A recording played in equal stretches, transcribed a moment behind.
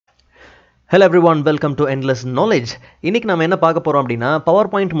Hello everyone, welcome to Endless Knowledge. இன்னைக்கு நாம என்ன பார்க்க போறோம் அப்படினா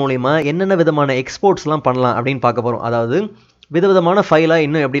PowerPoint மூலமா என்னென்ன விதமான எக்ஸ்போர்ட்ஸ்லாம் பண்ணலாம் அப்படினு பார்க்க போறோம். அதாவது விதவிதமான ஃபைலை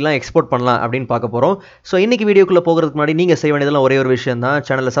இன்னும் எப்படிலாம் எக்ஸ்போர்ட் பண்ணலாம் அப்படின்னு பார்க்க போகிறோம். ஸோ இன்றைக்கி வீடியோக்குள்ளே போகிறதுக்கு முன்னாடி நீங்கள் செய்ய வேண்டியதெல்லாம் ஒரே ஒரு விஷயம் தான்.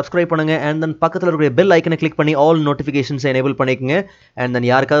 சேனலை சப்ஸ்கிரைப் பண்ணுங்கள் அண்ட் தென் பக்கத்தில் இருக்கிற பெல் ஐக்கனை கிளிக் பண்ணி ஆல் நோட்டிஃபிகேஷன்ஸை எனேபிள் பண்ணிக்கோங்க. அண்ட் தென்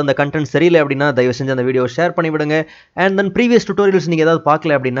யாருக்காவது அந்த கண்டென்ட் சரியில்லை அப்படின்னா தயவு செஞ்சு அந்த வீடியோ ஷேர் பண்ணி விடுங்க. அண்ட் தென் ப்ரீவியஸ் டுட்டோரியல்ஸ் நீங்கள் ஏதாவது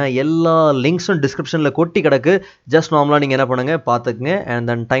பார்க்கல அப்படின்னா எல்லா லிங்க்ஸும் டிஸ்கிரிப்ஷனில் கொட்டி கிடக்கு. ஜஸ்ட் நார்மலாக நீங்கள் என்ன பண்ணுங்கள் பார்த்துக்குங்க அண்ட்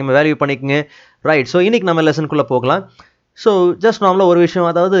தென் டைம் வேல்யூ பண்ணிக்கோங்க. ரைட், ஸோ இன்றைக்கி நம்ம லெசனுக்குள்ளே போகலாம். ஸோ ஜஸ்ட் நார்மலாக ஒரு விஷயம்,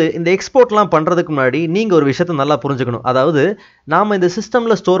 அதாவது இந்த எக்ஸ்போர்ட்லாம் பண்ணுறதுக்கு முன்னாடி நீங்கள் ஒரு விஷயத்தை நல்லா புரிஞ்சுக்கணும். அதாவது நாம் இந்த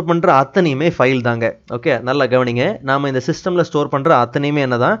சிஸ்டமில் ஸ்டோர் பண்ணுற அத்தனையுமே ஃபைல் தாங்க. ஓகே, நல்லா கவனிங்க. நாம் இந்த சிஸ்டமில் ஸ்டோர் பண்ணுற அத்தனையுமே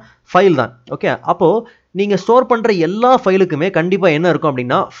என்ன தான்? ஃபைல் தான். ஓகே, அப்போது நீங்கள் ஸ்டோர் பண்ணுற எல்லா ஃபைலுக்குமே கண்டிப்பாக என்ன இருக்கும்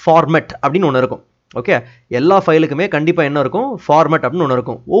அப்படின்னா ஃபார்மேட் அப்படின்னு ஒன்று இருக்கும். ஓகே, எல்லா ஃபைலுக்குமே கண்டிப்பாக என்ன இருக்கும்? ஃபார்மேட் அப்படின்னு ஒன்று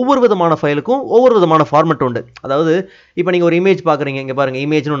இருக்கும். ஒவ்வொரு விதமான ஃபைலுக்கும் ஒவ்வொரு விதமான ஃபார்மேட் உண்டு. அதாவது இப்போ நீங்கள் ஒரு இமேஜ் பார்க்குறீங்க, இங்கே பாருங்கள்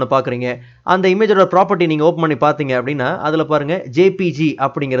இமேஜ்னு ஒன்று பார்க்குறீங்க. அந்த இமேஜோட ப்ராப்பர்ட்டி நீங்கள் ஓப்பன் பண்ணி பார்த்தீங்க அப்படின்னா அதில் பாருங்கள் ஜேபிஜி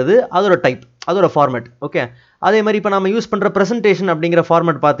அப்படிங்கிறது அதோட டைப், அதோட ஃபார்மேட். ஓகே, அதே மாதிரி இப்போ நம்ம யூஸ் பண்ணுற ப்ரெசன்டேஷன் அப்படிங்கிற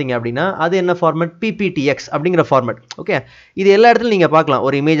ஃபார்மேட் பார்த்தீங்க அப்படின்னா அது என்ன ஃபார்மேட்? பிபிடிஎக்ஸ் அப்படிங்கிற ஃபார்மேட். ஓகே, இது எல்லா இடத்துலையும் நீங்கள் பார்க்கலாம்.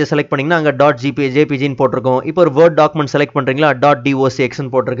 ஒரு இமேஜை செலக்ட் பண்ணிங்கன்னா அங்கே டாட் ஜேபிஜின்னு போட்டிருக்கோம். இப்போ ஒரு வேர்ட் டாக்குமெண்ட் செலக்ட் பண்ணுறீங்களா, டாட்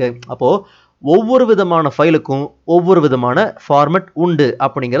டிஓசிஎக்ஸ்ன்னு போட்டிருக்கு. அப்போது ஒவ்வொரு விதமான ஃபைலுக்கும் ஒவ்வொரு விதமான ஃபார்மேட் உண்டு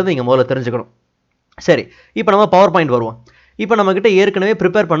அப்படிங்கிறத நீங்கள் முதல்ல தெரிஞ்சுக்கணும். சரி, இப்போ நம்ம பவர் பாயிண்ட் வருவோம். இப்போ நம்மக்கிட்ட ஏற்கனவே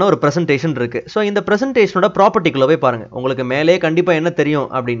ப்ரிப்பேர் பண்ண ஒரு ப்ரெசன்டேஷன் இருக்குது. ஸோ இந்த ப்ரெசன்டேஷனோட ப்ராப்பர்ட்டிக்குள்ளே போய் பாருங்கள். உங்களுக்கு மேலே கண்டிப்பாக என்ன தெரியும்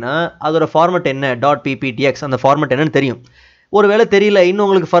அப்படின்னா அதோட ஃபார்மேட் என்ன, டாட் பிபிடிஎக்ஸ், அந்த ஃபார்மேட் என்னன்னு தெரியும். ஒரு வேளை தெரியல, இன்னும்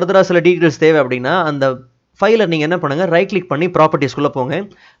உங்களுக்கு ஃபர்தராக சில டீட்டெயில்ஸ் தேவை அப்படின்னா அந்த ஃபைலை நீங்கள் என்ன பண்ணுங்கள், ரைட் கிளிக் பண்ணி ப்ராப்பர்ட்டிஸ்குள்ளே போங்க.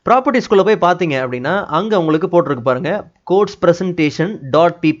 ப்ராப்பர்ட்டிஸ்குள்ளே போய் பார்த்தீங்க அப்படின்னா அங்கே உங்களுக்கு போட்டிருக்கு பாருங்கள் quotes presentation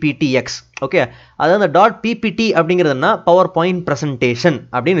dot PPTX. Okay, அதாவது அந்த dot PPT அப்படிங்கிறதுனா power point presentation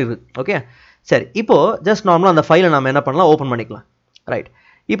அப்படின்னு இருக்குது. ஓகே, சரி, இப்போது ஜஸ்ட் நார்மலாக அந்த ஃபைலை நம்ம என்ன பண்ணலாம், ஓப்பன் பண்ணிக்கலாம். ரைட்,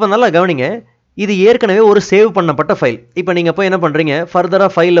 இப்போ நல்லா கவனிங்க. இது ஏற்கனவே ஒரு சேவ் பண்ணப்பட்ட ஃபைல். இப்போ நீங்கள் போய் என்ன பண்ணுறீங்க,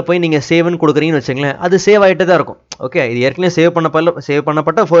 ஃபர்தராக ஃபைலில் போய் நீங்கள் சேவ்னு கொடுக்குறீங்கன்னு வச்சுங்களேன், அது சேவ் ஆகிட்டே தான் இருக்கும். ஓகே, இது ஏற்கனவே சேவ்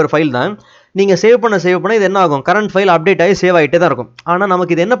பண்ணப்பட்ட ஒரு ஃபைல் தான். நீங்கள் சேவ் பண்ண இது என்ன ஆகும், கரண்ட் ஃபைல் அப்டேட் ஆகி சேவ் ஆகிட்டே தான் இருக்கும். ஆனால்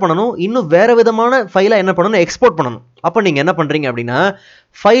நமக்கு இது என்ன பண்ணணும், இன்னும் வேறு விதமான ஃபைலாக என்ன பண்ணணும், எக்ஸ்போர்ட் பண்ணணும். அப்போ நீங்கள் என்ன பண்ணுறீங்க அப்படின்னா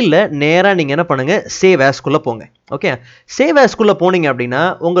ஃபைலில் நேராக நீங்கள் என்ன பண்ணுங்கள், சேவ் ஆஸ்க்குள்ளே போங்க. ஓகே, சேவ் ஆஸ்க்குள்ளே போனீங்க அப்படின்னா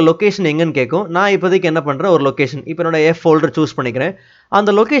உங்கள் லொக்கேஷன் எங்கன்னு கேட்கும். நான் இப்போதைக்கு என்ன பண்ணுறேன், ஒரு லொக்கேஷன் இப்போ என்னோட எஃப் ஃபோல்டர் சூஸ் பண்ணிக்கிறேன். அந்த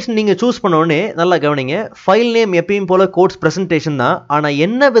லொக்கேஷன் நீங்கள் சூஸ் பண்ண உடனே நல்லா கவனிங்க, ஃபைல் நேம் எப்பயும் போல் கோட்ஸ் ப்ரெசன்டேஷன் தான். ஆனால்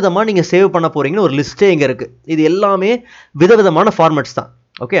என்ன விதமாக நீங்கள் சேவ் பண்ண போகிறீங்கன்னு ஒரு லிஸ்ட்டே இங்கே இருக்குது. இது எல்லாமே விதவிதமான ஃபார்மேட்ஸ் தான்.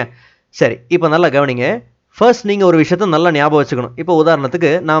 ஓகே, சரி, இப்போ நல்லா கவனிங்க. ஃபர்ஸ்ட் நீங்கள் ஒரு விஷயத்த நல்லா ஞாபகம் வச்சுக்கணும். இப்போ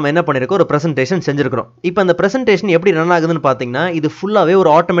உதாரணத்துக்கு நாம் என்ன பண்ணியிருக்கோம், ஒரு ப்ரெசன்டேஷன் செஞ்சுருக்கிறோம். இப்போ அந்த ப்ரெசன்டேஷன் எப்படி ரன் ஆகுதுன்னு பார்த்தீங்கன்னா இது ஃபுல்லாகவே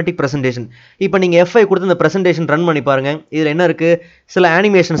ஒரு ஆட்டோமேட்டிக் ப்ரெசன்டேஷன். இப்போ நீங்கள் எஃப்ஐ கொடுத்து இந்த ப்ரெசன்டேஷன் ரன் பண்ணி பாருங்கள். இதில் என்ன இருக்குது, சில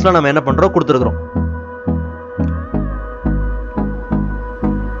அனிமேஷன்ஸ்லாம் நம்ம என்ன பண்ணுறோம், கொடுத்துருக்குறோம்.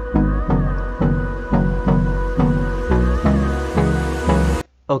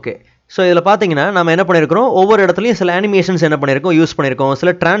 ஓகே, ஸோ இதில் பார்த்தீங்கன்னா நம்ம என்ன பண்ணியிருக்கிறோம், ஒவ்வொரு இடத்துலையும் சில அனிமேஷன்ஸ் என்ன பண்ணியிருக்கோம், யூஸ் பண்ணியிருக்கோம்.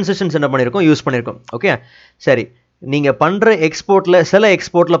 சில டிரான்சிஷன்ஸ் என்ன பண்ணியிருக்கோம், யூஸ் பண்ணியிருக்கோம். ஓகே, சரி, நீங்கள் பண்ணுற எக்ஸ்போர்ட்டில் சில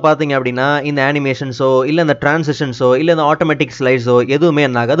எக்ஸ்போர்ட்டில் பார்த்தீங்க அப்படின்னா இந்த அனிமேஷன்ஸோ இல்லை இந்த டிரான்சிஷன்ஸோ இல்லை இந்த ஆட்டோமேட்டிக் ஸ்லைட்ஸோ எதுவுமே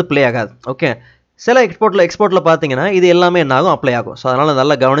என்ன ஆகாது, ப்ளே ஆகாது. ஓகே, சில எக்ஸ்போர்ட்டில் பார்த்தீங்கன்னா இது எல்லாமே என்ன ஆகும், அப்ளை ஆகும். ஸோ அதனால்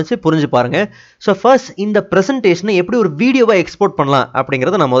நல்லா கவனித்து புரிஞ்சு பாருங்கள். ஸோ ஃபர்ஸ்ட் இந்த ப்ரெசன்டேஷனை எப்படி ஒரு வீடியோவாக எக்ஸ்போர்ட் பண்ணலாம்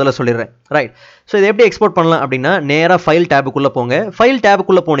அப்படிங்கிறத நான் முதல்ல சொல்லிடுறேன். ரைட், ஸோ இதை எப்படி எக்ஸ்போர்ட் பண்ணலாம் அப்படின்னா நேராக ஃபைல் டேபுக்குள்ளே போங்க. ஃபைல்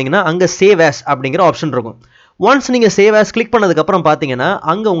டேபுக்குள்ளே போனீங்கன்னா அங்கே சேவ் ஆஸ் அப்படிங்கிற ஆப்ஷன் இருக்கும். ஒன்ஸ் நீங்கள் சேவ் ஆஸ் கிளிக் பண்ணதுக்கப்புறம் பார்த்தீங்கன்னா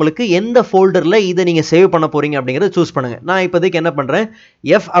அங்கே உங்களுக்கு எந்த ஃபோல்டரில் இதை நீங்கள் சேவ் பண்ண போகிறீங்க அப்படிங்கிறத சூஸ் பண்ணுங்கள். நான் இப்போதைக்கு என்ன பண்ணுறேன்,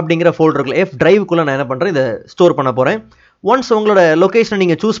 எஃப் அப்படிங்கிற ஃபோல்டருக்குள்ள, எஃப் டிரைவுக்குள்ளே நான் என்ன பண்ணுறேன், இதை ஸ்டோர் பண்ண போகிறேன். ஒன்ஸ் உங்களோட லொக்கேஷனை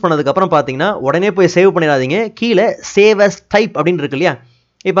நீங்கள் சூஸ் பண்ணதுக்கப்புறம் பார்த்தீங்கன்னா உடனே போய் சேவ் பண்ணிடாதீங்க. கீழே சேவ் அஸ் டைப் அப்படின்னு இருக்கு இல்லையா,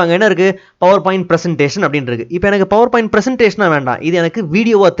 இப்போ அங்கே என்ன இருக்குது, பவர் பாயிண்ட் ப்ரெசன்டேஷன் அப்படின்னு இருக்குது. இப்போ எனக்கு பவர் பாயிண்ட் ப்ரெசன்டேஷனாக வேண்டாம், இது எனக்கு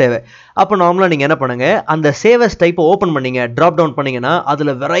வீடியோவாக தேவை. அப்போ நார்மலாக நீங்கள் என்ன பண்ணுங்கள், அந்த சேவ் அஸ் டைப்பை ஓப்பன் பண்ணிங்க, ட்ராப் டவுன் பண்ணிங்கன்னா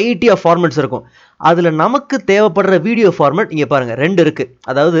அதில் வெரைட்டி ஆஃப் ஃபார்மேட்ஸ் இருக்கும். அதில் நமக்கு தேவைப்படுற வீடியோ ஃபார்மேட் இங்கே பாருங்கள், ரெண்டு இருக்குது.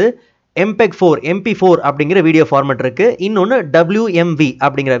 அதாவது MP4 அப்படிங்கிற வீடியோ ஃபார்மேட் இருக்குது. இன்னொன்று WMV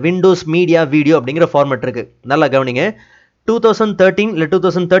அப்படிங்கிற விண்டோஸ் மீடியா வீடியோ அப்படிங்கிற ஃபார்மேட் இருக்குது. நல்லா கவனிங்க, 2013 இல்லை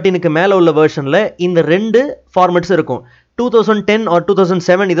 2013க்கு மேலே உள்ள வெர்ஷனில் இந்த ரெண்டு ஃபார்மேட்ஸ் இருக்கும். 2010 ஆர்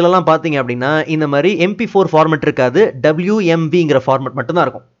 2007 இதிலலாம் பார்த்தீங்க அப்படின்னா இந்த மாதிரி MP4 ஃபார்மேட் இருக்காது, WMVங்கிற ஃபார்மேட் மட்டும்தான்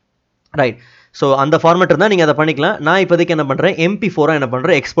இருக்கும். ரைட், ஸோ அந்த ஃபார்மேட் இருந்தால் நீங்கள் அதை பண்ணிக்கலாம். நான் இப்போதைக்கு என்ன பண்ணுறேன், MP4 என்ன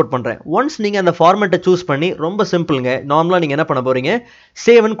பண்ணுறேன், எக்ஸ்போர்ட் பண்ணுறேன். ஒன்ஸ் நீங்கள் அந்த ஃபார்மேட்டை சூஸ் பண்ணி, ரொம்ப சிம்பிளுங்க, நார்மலாக நீங்கள் என்ன பண்ண போகிறீங்க,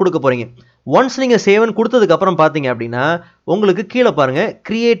 சேவன் கொடுக்க போகிறீங்க. ஒன்ஸ் நீங்கள் சேவன் கொடுத்ததுக்கப்புறம் பார்த்தீங்க அப்படின்னா உங்களுக்கு கீழே பாருங்கள்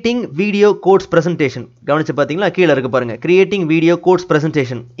கிரியேட்டிங் வீடியோ கோட்ஸ் ப்ரெசன்டேஷன். கவனிச்சு பார்த்தீங்களா, கீழே இருக்குது பாருங்கள் கிரியேட்டிங் வீடியோ கோட்ஸ்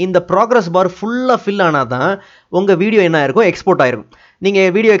ப்ரெசன்டேஷன். இந்த ப்ராக்ரஸ் பார் ஃபுல்லாக ஃபில் ஆனால் தான் உங்கள் வீடியோ என்ன ஆயிருக்கும், எக்ஸ்போர்ட் ஆயிருக்கும்.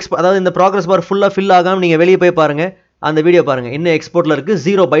 நீங்கள் வீடியோ அதாவது இந்த ப்ராக்ரஸ் பார் ஃபுல்லாக ஃபில் ஆகாமல் நீங்கள் வெளியே போய் பாருங்கள், அந்த வீடியோ பாருங்கள் இன்னும் எக்ஸ்போர்ட்டில் இருக்குது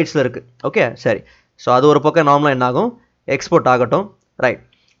 0 பைட்ஸில் இருக்குது. ஓகே சரி. ஸோ அது ஒரு பக்கம் நார்மலாக என்ன ஆகும், எக்ஸ்போர்ட் ஆகட்டும். ரைட்.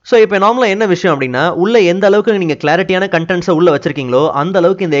 ஸோ இப்போ நார்மலாக என்ன விஷயம் அப்படின்னா, உள்ளே எந்த அளவுக்கு நீங்கள் கிளாரிட்டியான கண்டென்ட்ஸை உள்ளே வச்சிருக்கீங்களோ அந்த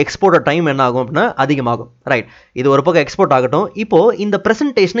அளவுக்கு இந்த எக்ஸ்போர்ட் டைம் என்ன ஆகும் அப்படின்னா அதிகமாகும். ரைட். இது ஒரு பக்கம் எக்ஸ்போர்ட் ஆகட்டும். இப்போது இந்த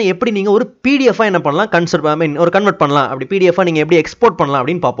ப்ரெசன்டேஷனை எப்படி நீங்கள் ஒரு பிடிஎஃபாக என்ன பண்ணலாம், ஒரு கன்வெர்ட் பண்ணலாம், அப்படி பிடிஎஃபாக நீங்கள் எப்படி எக்ஸ்போர்ட் பண்ணலாம்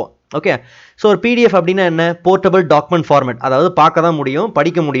அப்படின்னு பார்ப்போம். ஓகே. ஸோ ஒரு பிடிஎஃப் அப்படின்னா என்ன, போர்ட்டபிள் டாக்குமெண்ட் ஃபார்மேட். அதாவது பார்க்க தான் முடியும்,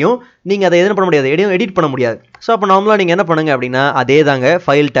 படிக்க முடியும், நீங்கள் அதை எதுவும் பண்ண முடியாது, எடிட் பண்ண முடியாது. ஸோ அப்போ நார்மலாக நீங்கள் என்ன பண்ணுங்க அப்படின்னா அதே தாங்க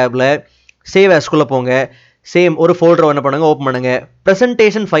ஃபைல் டேப்பில் சேவ் ஆஸ்குள்ளே போங்க. சேம் ஒரு ஃபோல்டரை என்ன பண்ணுங்க, ஓப்பன் பண்ணுங்க.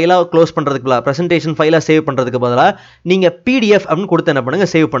 ப்ரெசன்டேஷன் ஃபைலாக க்ளோஸ் பண்ணுறதுக்கு பதிலாக, ப்ரெசன்டேஷன் ஃபைலாக சேவ் பண்ணுறதுக்கு பதிலாக நீங்கள் பிடிஎஃப் அப்படின்னு கொடுத்து என்ன பண்ணுங்க,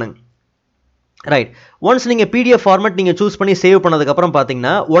 சேவ் பண்ணுங்க. ரைட். ஒன்ஸ் நீங்கள் பிடிஎஃப் ஃபார்மேட் நீங்கள் சூஸ் பண்ணி சேவ் பண்ணதுக்கப்புறம்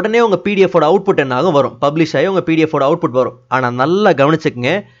பார்த்தீங்கன்னா உடனே உங்கள் பிடிஎஃபோட அவுட்புட் என்ன ஆகும், வரும், பப்ளிஷ் ஆகி உங்கள் பிடிஎஃபோட அவுட்புட் வரும். ஆனால் நல்லா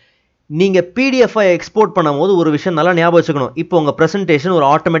கவனிச்சுக்கங்க, நீங்கள் பிடிஎஃபை எக்ஸ்போர்ட் பண்ணும்போது ஒரு விஷயம் நல்லா ஞாபகம் வச்சுக்கணும். இப்போ உங்கள் ப்ரெசன்டேஷன் ஒரு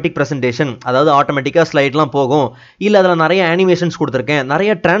ஆட்டோமேட்டிக் ப்ரெசன்டேஷன், அதாவது ஆட்டோமேட்டிக்காக ஸ்லைட்லாம் போகும், இல்லை அதில் நிறைய அனிமேஷன்ஸ் கொடுத்துருக்கேன்,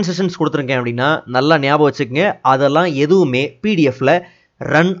 நிறைய டிரான்சிஷன்ஸ் கொடுத்துருக்கேன் அப்படின்னா நல்லா ஞாபகம் வச்சுக்கங்க, அதெல்லாம் எதுவுமே பிடிஎஃப்ல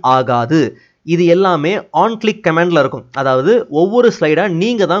ரன் ஆகாது. இது எல்லாமே ஆன் கிளிக் கமாண்டில் இருக்கும். அதாவது ஒவ்வொரு ஸ்லைடாக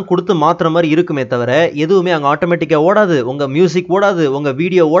நீங்கள் தான் கொடுத்து மாற்றுற மாதிரி இருக்குமே தவிர எதுவுமே அங்கே ஆட்டோமேட்டிக்காக ஓடாது, உங்கள் மியூசிக் ஓடாது, உங்கள்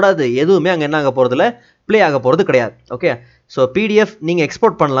வீடியோ ஓடாது, எதுவுமே அங்கே என்ன ஆக போகிறதில்ல, ப்ளே ஆக போகிறது கிடையாது. ஓகே. ஸோ பிடிஎஃப் நீங்கள்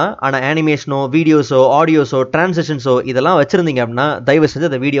எக்ஸ்போர்ட் பண்ணலாம். ஆனால் அனிமேஷனோ, வீடியோஸோ, ஆடியோஸோ, டிரான்சிஷன்ஸோ இதெல்லாம் வச்சுருந்தீங்க அப்படின்னா தயவு செஞ்சு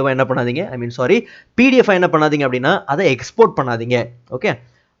அந்த வீடியோவை என்ன பண்ணாதீங்க, பிடிஎஃப் என்ன பண்ணாதீங்க அப்படின்னா அதை எக்ஸ்போர்ட் பண்ணாதீங்க. ஓகே.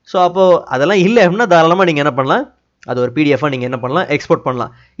 ஸோ அப்போது அதெல்லாம் இல்லை அப்படின்னா தாராளமாக நீங்கள் என்ன பண்ணலாம், அது ஒரு பிடிஎஃபாக நீங்கள் என்ன பண்ணலாம், எக்ஸ்போர்ட்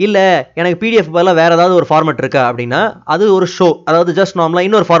பண்ணலாம். இல்லை எனக்கு பிடிஎஃப் பதிலாக வேறு ஏதாவது ஒரு ஃபார்மேட் இருக்கா அப்படின்னா அது ஒரு ஷோ, அதாவது ஜஸ்ட் நார்மலாக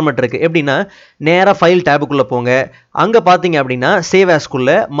இன்னொரு ஃபார்மேட் இருக்குது. எப்படின்னா நேராக ஃபைல் டேபுக்குள்ளே போங்க. அங்கே பார்த்தீங்க அப்படின்னா சேவ்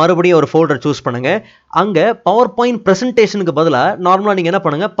ஆஸ்குள்ளே மறுபடியும் ஒரு ஃபோல்டர் சூஸ் பண்ணுங்கள். அங்கே பவர் பாயிண்ட் ப்ரெசன்டேஷனுக்கு பதிலாக நார்மலாக நீங்கள் என்ன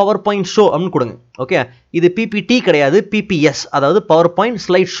பண்ணுங்கள், பவர் பாயிண்ட் ஷோ அப்படின்னு கொடுங்க. ஓகே. இது பிபிடி கிடையாது, பிபிஎஸ், அதாவது power point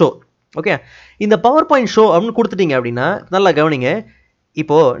slide show. Okay. இந்த பவர் பாயிண்ட் ஷோ அப்படின்னு கொடுத்துட்டீங்க அப்படின்னா நல்லா கவனிங்க,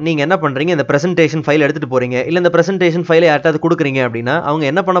 இப்போது நீங்கள் என்ன பண்ணுறீங்க, இந்த ப்ரெசன்டேஷன் ஃபைல் எடுத்துகிட்டு போகிறீங்க, இல்லை இந்த ப்ரெசன்டேஷன் ஃபைலை யார்ட்டாவது கொடுக்குறீங்க அப்படின்னா அவங்க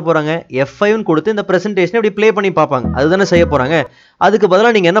என்ன பண்ண போகிறாங்க, F5 கொடுத்து இந்த ப்ரெசன்டேஷனை இப்படி ப்ளே பண்ணி பார்ப்பாங்க, அதுதானே செய்ய போகிறாங்க. அதுக்கு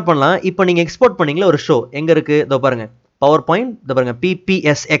பதிலாக நீங்கள் என்ன பண்ணலாம், இப்போ நீங்கள் எக்ஸ்போர்ட் பண்ணீங்களா ஒரு ஷோ, எங்கே இருக்குது, இதோ பாருங்கள் பவர் பாயிண்ட், இதோ பாருங்கள்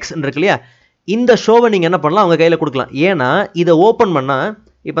PPSXன்னு இருக்கு இல்லையா, இந்த ஷோவை நீங்கள் என்ன பண்ணலாம், அவங்க கையில் கொடுக்கலாம். ஏன்னா இதை ஓப்பன் பண்ணால்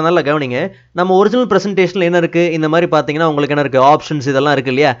இப்போ நல்லா கவனிங்க, நம்ம ஒரிஜினல் ப்ரெசன்டேஷனில் என்ன இருக்குது, இந்த மாதிரி பார்த்தீங்கன்னா உங்களுக்கு என்ன இருக்குது, ஆப்ஷன்ஸ் இதெல்லாம்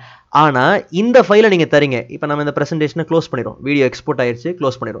இருக்குது இல்லையா. ஆனால் இந்த ஃபைலை நீங்கள் தரீங்க. இப்போ நம்ம இந்த ப்ரெசன்டேஷனை க்ளோஸ் பண்ணிடும், வீடியோ எக்ஸ்போர்ட் ஆயிடுச்சு,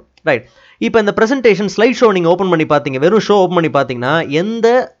 க்ளோஸ் பண்ணிடும். ரைட். இப்போ இந்த ப்ரெசன்டேஷன் ஸ்லைட் ஷோ நீங்கள் ஓப்பன் பண்ணி பார்த்தீங்க, வெறும் ஷோ ஓப்பன் பண்ணி பார்த்தீங்கன்னா எந்த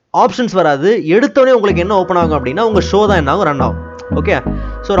ஆப்ஷன்ஸ் வராது. எடுத்தோடனே உங்களுக்கு என்ன ஓப்பன் ஆகும் அப்படின்னா உங்கள் ஷோ தான் என்ன ஆகும், ரன் ஆகும். ஓகே.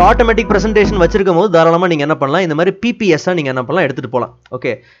 ஸோ ஒரு ஆட்டோமேட்டிக் ப்ரெசன்டேஷன் வச்சிருக்கும் போது தாராளமாக நீங்கள் என்ன பண்ணலாம், இந்த மாதிரி பிபிஎஸ்ஸாக நீங்கள் என்ன பண்ணலாம், எடுத்துகிட்டு போகலாம்.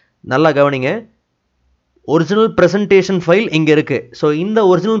 ஓகே. நல்லா கவனிங்க, ஒரிஜினல் ப்ரெசன்டேஷன் ஃபைல் இங்கே இருக்குது. ஸோ இந்த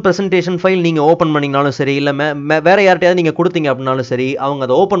ஒரிஜினல் ப்ரெசன்டேஷன் ஃபைல் நீங்கள் ஓப்பன் பண்ணிங்கனாலும் சரி, இல்லை வேறு யார்ட்டையாவது நீங்கள் கொடுத்தீங்க அப்படின்னாலும் சரி, அவங்க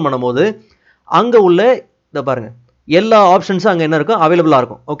அதை ஓப்பன் பண்ணும்போது அங்கே உள்ள இதை பாருங்கள் எல்லா ஆப்ஷன்ஸும் அங்கே என்ன இருக்கும், அவைலபிளாக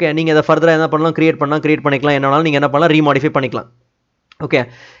இருக்கும். ஓகே. நீங்கள் இதை ஃபர்தராக என்ன பண்ணலாம், கிரியேட் பண்ணிக்கலாம், என்னன்னாலும் நீங்கள் என்ன பண்ணலாம், ரீமாடிஃபை பண்ணிக்கலாம். ஓகே.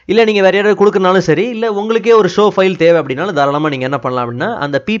 இல்லை நீங்கள் வேறு யாராவது கொடுக்குறனாலும் சரி, இல்லை உங்களுக்கே ஒரு ஷோ ஃபைல் தேவை அப்படின்னாலும் தாராளமாக நீங்கள் என்ன பண்ணலாம் அப்படின்னா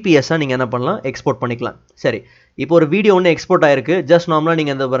அந்த பிபிஎஸ்ஸாக நீங்கள் என்ன பண்ணலாம், எக்ஸ்போர்ட் பண்ணிக்கலாம். சரி. இப்போ ஒரு வீடியோ ஒன்று எக்ஸ்போர்ட் ஆயிருக்கு. ஜஸ்ட் நார்மலாக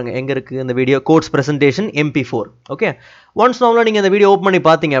நீங்கள் இந்த பாருங்கள் எங்கே இருக்குது இந்த video, quotes presentation MP4. Okay. Once நார்மலாக நீங்கள் அந்த வீடியோ ஓப்பன் பண்ணி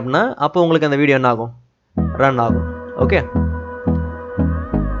பார்த்தீங்க அப்படின்னா அப்போ உங்களுக்கு அந்த வீடியோ என்ன ஆகும், ரன் ஆகும். ஓகே.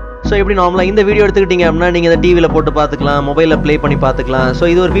 ஸோ எப்படி நார்மலாக இந்த வீடியோ எடுத்துக்கிட்டீங்க அப்படின்னா நீங்கள் இந்த டிவியில் போட்டு பார்த்துக்கலாம், மொபைலில் ப்ளே பண்ணி பார்த்துக்கலாம். ஸோ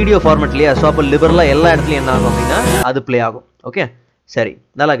இது ஒரு வீடியோ ஃபார்மேட் இல்லையா. ஸோ அப்போ லிபரலாக எல்லா இடத்துலையும் என்ன ஆகும் அப்படின்னா அது ப்ளே ஆகும். ஓகே. சரி.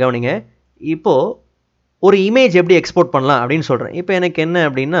 நல்லா கவனிங்க, இப்போது ஒரு இமேஜ் எப்படி எக்ஸ்போர்ட் பண்ணலாம் அப்படின்னு சொல்கிறேன். இப்போ எனக்கு என்ன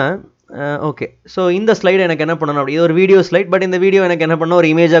அப்படின்னா ஓகே. ஸோ இந்த ஸ்லைடு எனக்கு என்ன பண்ணணும் அப்படி, இது ஒரு வீடியோ ஸ்லைட், பட் இந்த வீடியோ எனக்கு என்ன பண்ணணும், ஒரு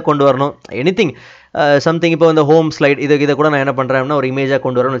இமேஜாக கொண்டு வரணும். Anything something. இப்போ இந்த ஹோம் ஸ்லைட் இதை கூட நான் என்ன பண்ணுறேன் அப்படின்னா ஒரு இமேஜாக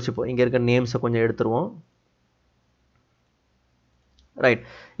கொண்டு வரணும்னு வச்சுப்போம். இங்கே இருக்க நேம்ஸை கொஞ்சம் எடுத்துருவோம். ரைட்.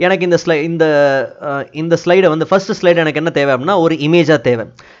 எனக்கு இந்த ஸ்லைடை வந்து ஃபர்ஸ்ட் ஸ்லைடு எனக்கு என்ன தேவை அப்படின்னா ஒரு இமேஜாக தேவை.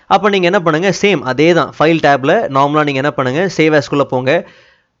 அப்போ நீங்கள் என்ன பண்ணுங்கள், சேம் அதே தான் ஃபைல் டேப்பில் நார்மலாக நீங்கள் என்ன பண்ணுங்கள், சேவ் ஆஸ்குள்ளே போங்க.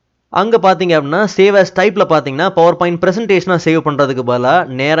 அங்கே பார்த்தீங்க அப்படின்னா சேவ் ஆஸ் டைப்பில் பார்த்தீங்கன்னா பவர் பாயிண்ட் ப்ரெசன்டேஷனாக சேவ் பண்ணுறதுக்கு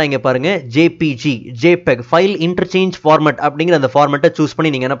பதிலாக நேராக இங்கே பாருங்கள் JPEG ஃபைல் இன்டர்சேஞ்ச் ஃபார்மேட் அப்படிங்கிற அந்த ஃபார்மேட்டை சூஸ்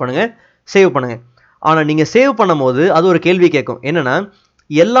பண்ணி நீங்கள் என்ன பண்ணுங்கள், சேவ் பண்ணுங்கள். ஆனால் நீங்கள் சேவ் பண்ணும்போது அது ஒரு கேள்வி கேட்கும், என்னென்னா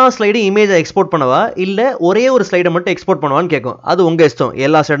எல்லா ஸ்லைடும் இமேஜை எக்ஸ்போர்ட் பண்ணவா இல்லை ஒரே ஒரு ஸ்லைடை மட்டும் எக்ஸ்போர்ட் பண்ணுவான்னு கேட்கும். அது உங்கள் இஷ்டம்.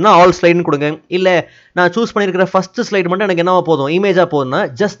 எல்லா ஸ்லைடுனா ஆல் ஸ்லைடுன்னு கொடுங்க. இல்லை நான் சூஸ் பண்ணியிருக்கிற ஃபஸ்ட்டு ஸ்லைடு மட்டும் எனக்கு என்னவா போதும், இமேஜாக போதும்னா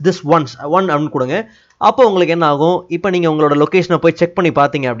ஜஸ்ட் திஸ் ஒன் அப்படின்னு கொடுங்க. அப்போ உங்களுக்கு என்ன ஆகும், இப்போ நீங்கள் உங்களோட லொக்கேஷனை போய் செக் பண்ணி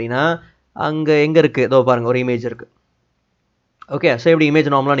பார்த்தீங்க அப்படின்னா அங்கே எங்கே இருக்குது, இதோ பாருங்கள் ஒரு இமேஜ் இருக்குது. ஓகே. ஸோ இப்படி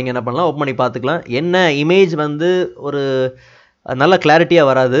இமேஜ் நார்மலாக நீங்கள் என்ன பண்ணலாம், ஓப்பன் பண்ணி பார்த்துக்கலாம். என்ன இமேஜ் வந்து ஒரு நல்ல கிளாரிட்டியாக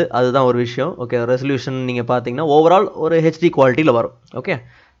வராது, அதுதான் ஒரு விஷயம். ஓகே. ரெசல்யூஷன் நீங்கள் பார்த்தீங்கன்னா ஓவரால் ஒரு HD குவாலிட்டியில் வரும். ஓகே.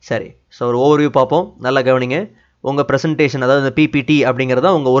 சரி. ஸோ ஒரு ஓவர்வியூ பார்ப்போம். நல்லா கவனிங்க, உங்கள் ப்ரெசன்டேஷன் அதாவது இந்த PPT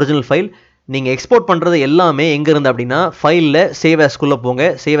அப்படிங்கிறதா உங்கள் ஒரிஜினல் ஃபைல். நீங்கள் எக்ஸ்போர்ட் பண்ணுறது எல்லாமே எங்கேருந்து அப்படின்னா ஃபைலில் சேவ் ஆஸ்குள்ளே போங்க.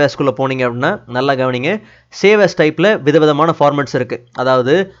 சேவ் ஆஸ்குள்ளே போனீங்க அப்படின்னா நல்லா கவனிங்க. சேவ் ஆஸ் டைப்பில் விதவிதமான ஃபார்மேட்ஸ் இருக்குது.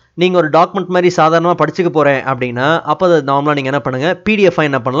 அதாவது நீங்கள் ஒரு டாக்குமெண்ட் மாதிரி சாதாரணமாக படிச்சுக்க போகிறேன் அப்படின்னா அப்போ அதை நார்மலாக நீங்கள் என்ன பண்ணுங்கள், பிடிஎஃபாக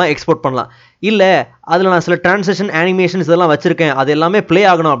என்ன பண்ணலாம், எக்ஸ்போர்ட் பண்ணலாம். இல்லை அதில் நான் சில டிரான்சாக்ஷன் அனிமேஷன்ஸ் இதெல்லாம் வச்சுருக்கேன், அது எல்லாமே ப்ளே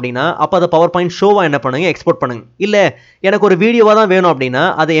ஆகணும் அப்படின்னா அப்போ அதை பவர் பாயிண்ட் ஷோவாக என்ன பண்ணுங்கள், எக்ஸ்போர்ட் பண்ணுங்கள். இல்லை எனக்கு ஒரு வீடியோவாக தான் வேணும் அப்படின்னா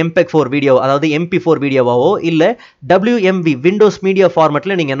அது MP4 வீடியோ, அதாவது MP4 வீடியோவாவோ இல்லை WMV விண்டோஸ் மீடியா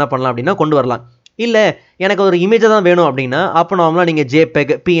ஃபார்மேட்டில் நீங்கள் என்ன பண்ணலாம் அப்படின்னா கொண்டு வரலாம். இல்லை எனக்கு ஒரு இமேஜை தான் வேணும் அப்படின்னா அப்போ நார்மலாக நீங்கள்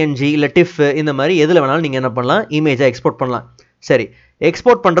JPEG, PNG இல்லை TIFF இந்த மாதிரி எதில் வேணாலும் நீங்கள் என்ன பண்ணலாம், இமேஜை எக்ஸ்போர்ட் பண்ணலாம். சரி,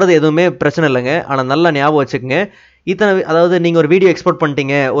 எக்ஸ்போர்ட் பண்ணுறது எதுவுமே பிரச்சனை இல்லைங்க. ஆனால் நல்லா ஞாபகம் வச்சுக்கோங்க, அதாவது நீங்கள் ஒரு வீடியோ எக்ஸ்போர்ட்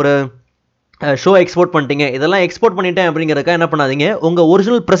பண்ணிட்டீங்க, ஒரு ஷோ எக்ஸ்போர்ட் பண்ணிட்டீங்க, இதெல்லாம் எக்ஸ்போர்ட் பண்ணிட்டேன் அப்படிங்கிறதுக்காக என்ன பண்ணாதீங்க, உங்கள்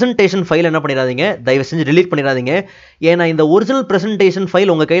ஒரிஜினல் ப்ரெசன்டேஷன் ஃபைல் என்ன பண்ணிடாதீங்க, தயவு செஞ்சு டிலீட் பண்ணிடாதீங்க. ஏன்னா இந்த ஒரிஜினல் ப்ரெசன்டேஷன்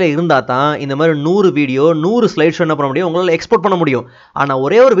ஃபைல் உங்கள் கையில் இருந்தால் தான் இந்த மாதிரி 100 வீடியோ 100 ஸ்லைட் ஷோ என்ன பண்ண முடியும், உங்களால் எக்ஸ்போர்ட் பண்ண முடியும். ஆனால்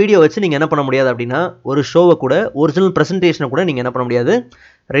ஒரே ஒரு வீடியோ வச்சு நீங்கள் என்ன பண்ண முடியாது அப்படின்னா ஒரு ஷோவை கூட, ஒரிஜினல் ப்ரெசன்டேஷனை கூட நீங்கள் என்ன பண்ண முடியாது,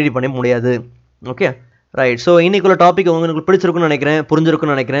 ரெடி பண்ண முடியாது. Okay right. ஸோ இன்னைக்குள்ள டாபிக் உங்களுக்கு பிடிச்சிருக்குன்னு நினைக்கிறேன்,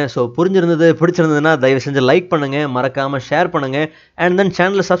 புரிஞ்சிருக்குன்னு நினைக்கிறேன். ஸோ பிடிச்சிருந்ததுன்னா தயவு செஞ்சு லைக் பண்ணுங்கள், மறக்காமல் ஷேர் பண்ணுங்கள், அண்ட் தென்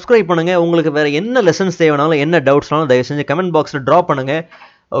சேனலை சப்ஸ்கிரைப் பண்ணுங்கள். உங்களுக்கு வேறு என்ன லெசன்ஸ் தேவைனாலும் என்ன டவுட்ஸ்னாலும் தயவு செஞ்சு கமெண்ட் பாக்ஸில் ட்ராப் பண்ணுங்கள்.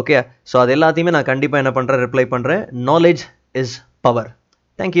 ஓகே, ஸோ அது எல்லாத்தையுமே நான் கண்டிப்பாக என்ன பண்ணுறேன், ரிப்ளை பண்ணுறேன். Knowledge is power.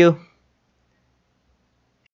 தேங்க்யூ.